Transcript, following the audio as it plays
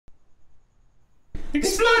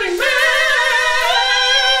Exploding Man!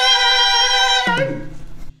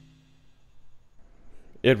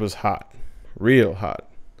 It was hot. Real hot.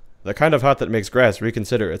 The kind of hot that makes grass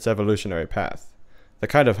reconsider its evolutionary path. The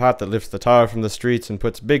kind of hot that lifts the tar from the streets and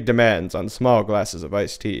puts big demands on small glasses of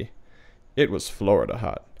iced tea. It was Florida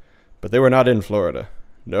hot. But they were not in Florida.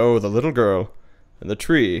 No, the little girl and the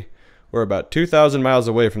tree were about 2,000 miles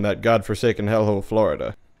away from that godforsaken hellhole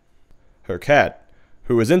Florida. Her cat,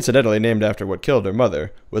 who was incidentally named after what killed her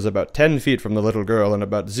mother, was about 10 feet from the little girl and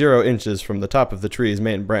about 0 inches from the top of the tree's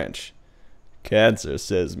main branch. Cancer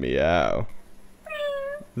says meow.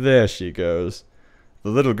 There she goes. The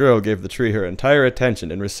little girl gave the tree her entire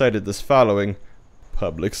attention and recited this following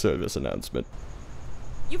public service announcement.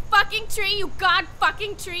 You fucking tree, you god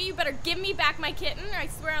fucking tree, you better give me back my kitten, or I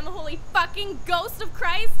swear on the holy fucking ghost of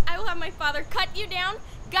Christ, I will have my father cut you down,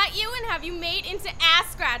 gut you, and have you made into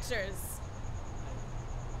ass scratchers.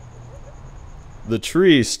 The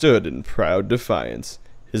tree stood in proud defiance.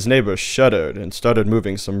 His neighbor shuddered and started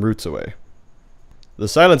moving some roots away. The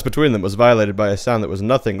silence between them was violated by a sound that was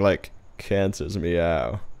nothing like Cancer's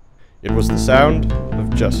meow. It was the sound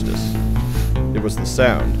of justice. It was the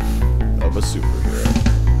sound of a superhero.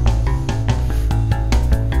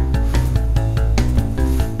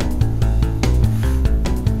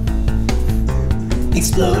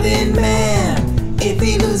 Exploding Man. If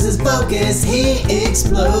he loses focus, he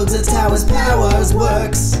explodes. That's how his powers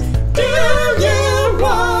works. Do you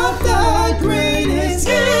want the greatest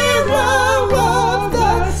hero of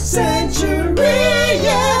the century?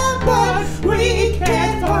 Yeah, but we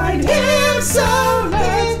can't find him, so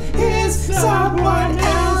let his someone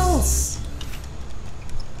else.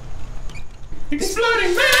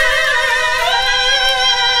 Exploding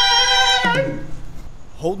Man!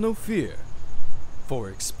 Hold no fear, for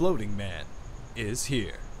Exploding Man is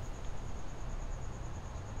here.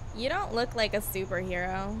 You don't look like a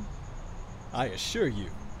superhero. I assure you,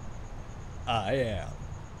 I am.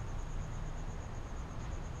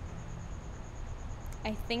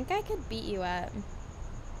 I think I could beat you up.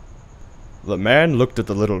 The man looked at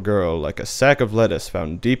the little girl like a sack of lettuce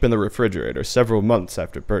found deep in the refrigerator several months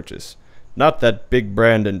after purchase. Not that big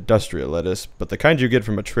brand industrial lettuce, but the kind you get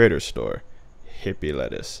from a trader store. Hippie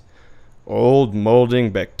lettuce. Old,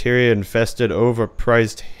 molding, bacteria-infested,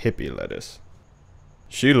 overpriced hippie lettuce.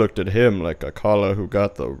 She looked at him like a caller who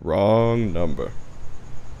got the wrong number.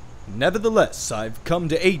 Nevertheless, I've come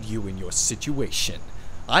to aid you in your situation.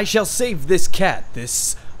 I shall save this cat,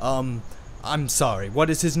 I'm sorry,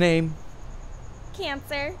 what is his name?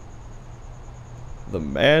 Cancer. The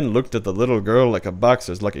man looked at the little girl like a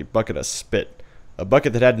boxer's lucky bucket of spit. A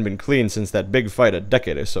bucket that hadn't been cleaned since that big fight a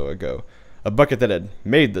decade or so ago. A bucket that had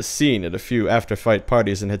made the scene at a few after-fight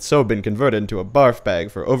parties and had so been converted into a barf bag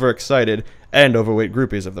for overexcited and overweight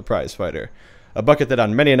groupies of the prize fighter. A bucket that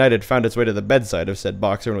on many a night had found its way to the bedside of said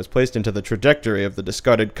boxer and was placed into the trajectory of the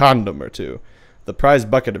discarded condom or two. The prize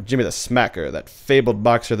bucket of Jimmy the Smacker, that fabled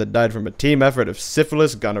boxer that died from a team effort of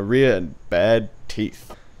syphilis, gonorrhea, and bad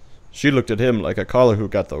teeth. She looked at him like a caller who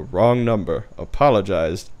got the wrong number,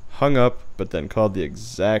 apologized, hung up, but then called the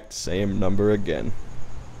exact same number again.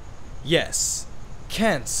 Yes,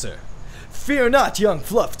 Cancer. Fear not, young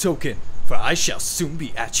fluff token, for I shall soon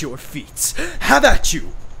be at your feet. Have at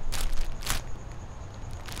you!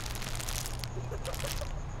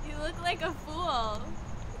 You look like a fool.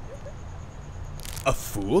 A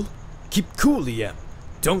fool? Keep cool, EM.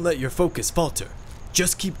 Don't let your focus falter.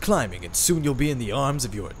 Just keep climbing and soon you'll be in the arms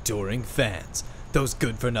of your adoring fans. Those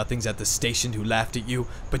good-for-nothings at the station who laughed at you,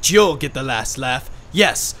 but you'll get the last laugh.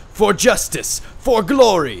 Yes, for justice, for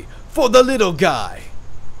glory, for the little guy.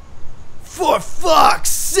 For fuck's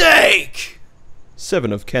sake!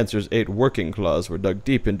 7 of Cancer's 8 working claws were dug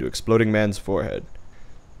deep into Exploding Man's forehead.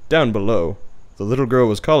 Down below, the little girl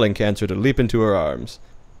was calling Cancer to leap into her arms.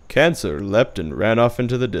 Cancer leapt and ran off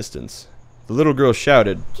into the distance. The little girl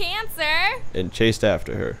shouted, Cancer! And chased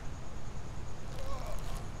after her.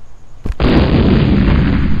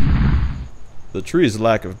 The tree's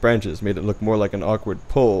lack of branches made it look more like an awkward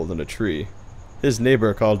pole than a tree. His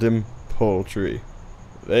neighbor called him Pole Tree.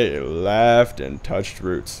 They laughed and touched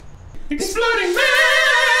roots. Exploding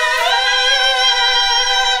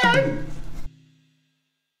Man!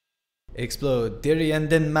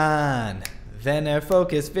 Explodierenden Mann. Wenn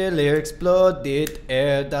Fokus will, explodiert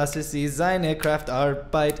Das ist seine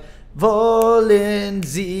Kraftarbeit. Wollen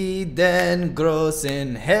Sie den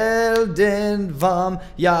großen Helden vom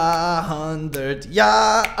Jahrhundert?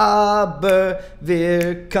 Ja, aber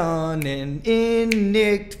wir können ihn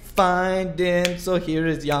nicht finden, so hier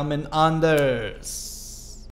ist jemand anders.